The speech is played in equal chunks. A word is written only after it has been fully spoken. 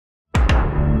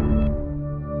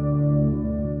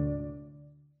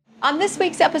On this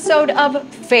week's episode of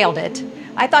Failed It,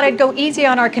 I thought I'd go easy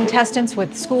on our contestants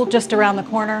with school just around the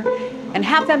corner and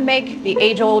have them make the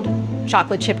age-old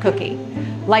chocolate chip cookie.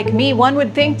 Like me, one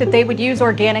would think that they would use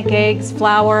organic eggs,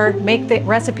 flour, make the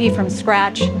recipe from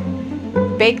scratch,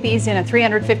 bake these in a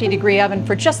 350-degree oven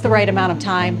for just the right amount of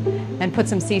time, and put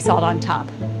some sea salt on top.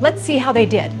 Let's see how they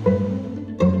did.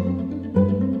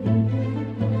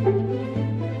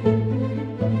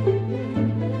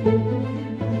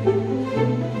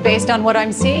 Based on what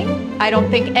I'm seeing, I don't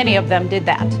think any of them did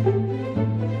that.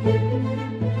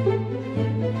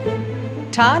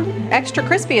 Todd, extra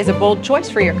crispy is a bold choice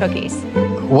for your cookies.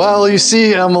 Well, you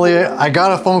see, Emily, I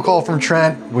got a phone call from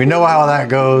Trent. We know how that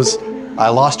goes. I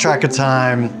lost track of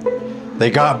time.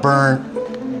 They got burnt.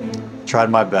 Tried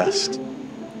my best.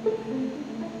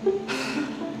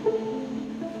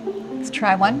 Let's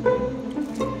try one.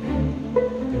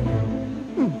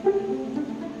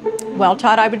 Well,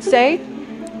 Todd, I would say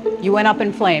you went up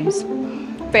in flames.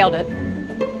 Failed it.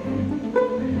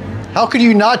 How could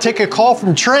you not take a call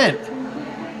from Trent?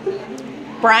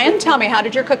 Brian, tell me, how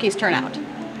did your cookies turn out?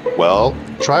 Well,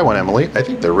 try one, Emily. I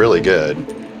think they're really good.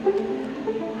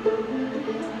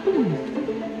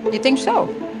 You think so?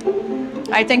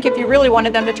 I think if you really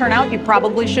wanted them to turn out, you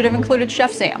probably should have included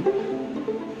Chef Sam.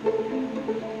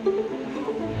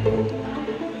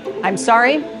 I'm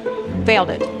sorry, failed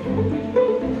it.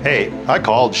 Hey, I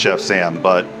called Chef Sam,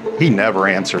 but he never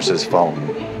answers his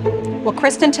phone. Well,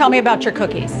 Kristen, tell me about your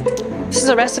cookies. This is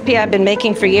a recipe I've been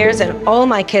making for years, and all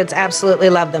my kids absolutely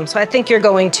love them, so I think you're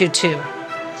going to too.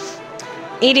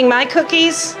 Eating my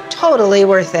cookies, totally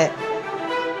worth it.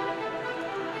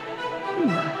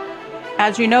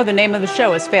 As you know, the name of the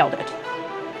show is Failed It.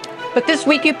 But this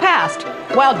week you passed.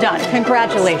 Well done.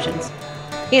 Congratulations.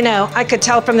 You know, I could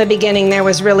tell from the beginning there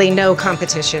was really no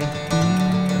competition.